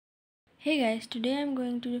Hey guys, today I'm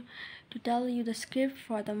going to tell you the script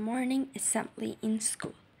for the morning assembly in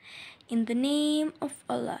school. In the name of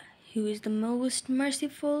Allah, who is the most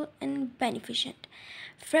merciful and beneficent.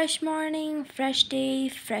 Fresh morning, fresh day,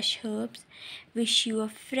 fresh hopes. Wish you a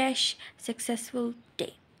fresh, successful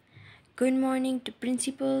day. Good morning to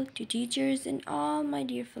principal, to teachers, and all my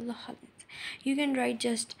dear fellow Hollands. You can write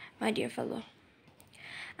just my dear fellow.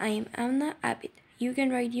 I am Amna-Abid. You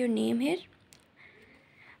can write your name here.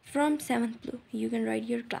 From 7th Blue, you can write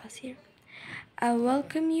your class here. I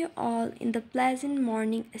welcome you all in the pleasant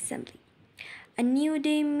morning assembly. A new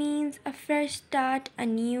day means a fresh start, a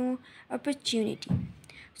new opportunity.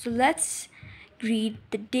 So let's greet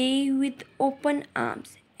the day with open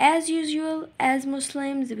arms. As usual, as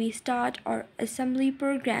Muslims, we start our assembly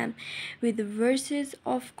program with verses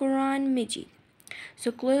of Quran Majid.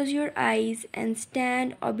 So close your eyes and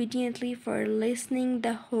stand obediently for listening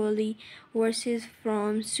the holy verses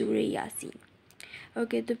from Surah Yasin.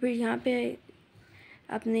 Okay तो फिर यहाँ पे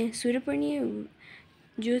आपने सूर्य पढ़नी है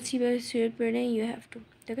जो सी बार सूर्य पढ़ रहे हैं you have to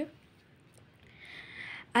okay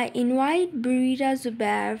I invite Burita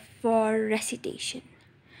Zubair for recitation.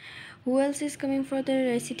 Who else is coming for the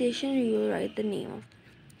recitation? You will write the name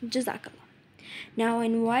of Jazakallah. Now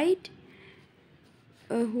invite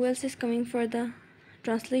who else is coming for the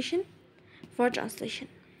translation? For translation.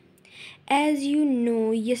 As you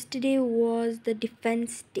know, yesterday was the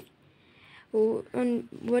defense day. On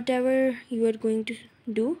whatever you are going to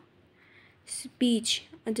do, speech,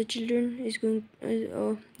 and the children is going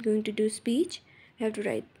to do speech. You have to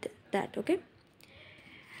write that, okay?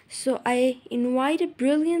 So I invite a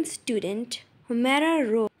brilliant student,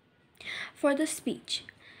 Humera Ro, for the speech.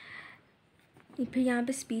 फिर यहाँ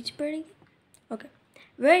पे speech पढ़ेंगे. Okay,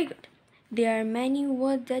 very good. There are many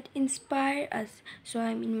words that inspire us, so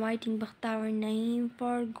I'm inviting Bakhtawa Naeem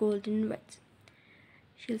for golden words.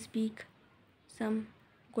 She'll speak some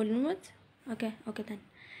golden words. Okay then.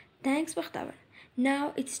 Thanks, Bakhtawa.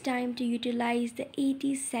 Now it's time to utilize the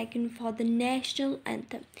 80 seconds for the national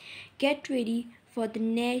anthem. Get ready for the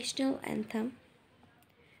national anthem.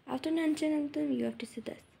 After national anthem, you have to say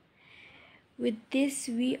this. With this,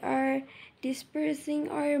 we are dispersing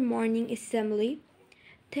our morning assembly.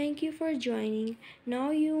 Thank you for joining.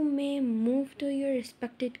 Now you may move to your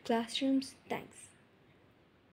respected classrooms. Thanks.